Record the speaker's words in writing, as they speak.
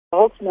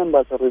House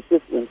members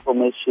received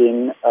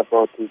information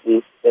about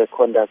this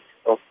conduct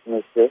of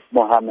Mr.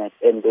 Mohammed,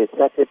 and they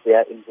started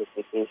their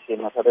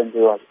investigation. Apparently, he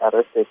was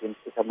arrested in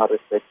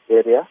Spokesperson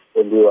area,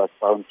 and he was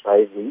found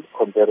driving,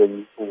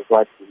 comparing to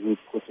what he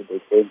put to the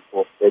claim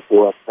for, that he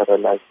was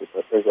paralyzed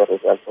as a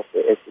result of the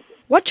accident.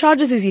 What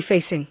charges is he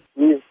facing?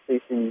 He is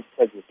facing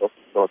charges of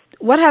fraud.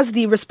 What has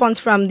the response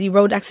from the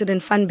Road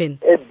Accident Fund been?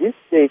 At this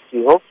stage,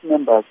 the House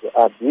members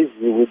are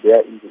busy with their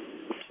investigation,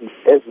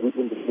 as we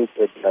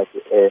indicated that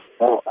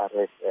no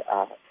arrests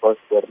are because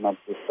there might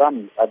be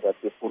some other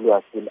people who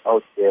are still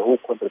out there who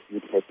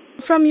contributed.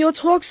 From your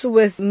talks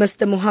with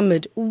Mr.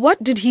 Mohammed,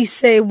 what did he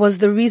say was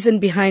the reason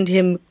behind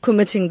him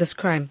committing this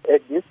crime?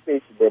 At this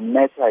stage, the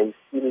matter is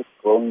still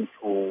going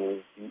to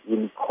be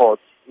in court.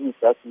 He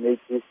just made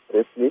his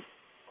briefly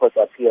court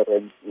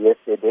appearance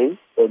yesterday,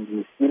 and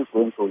he's still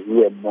going to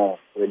hear more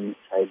when his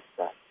trial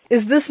starts.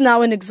 Is this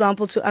now an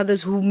example to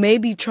others who may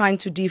be trying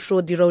to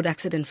defraud the Road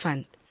Accident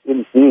Fund?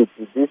 Indeed,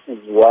 this is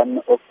one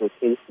of the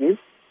cases,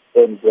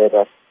 and there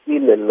are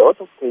still a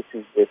lot of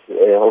cases that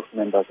House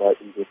members are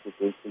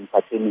investigating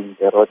pertaining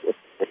the road accident.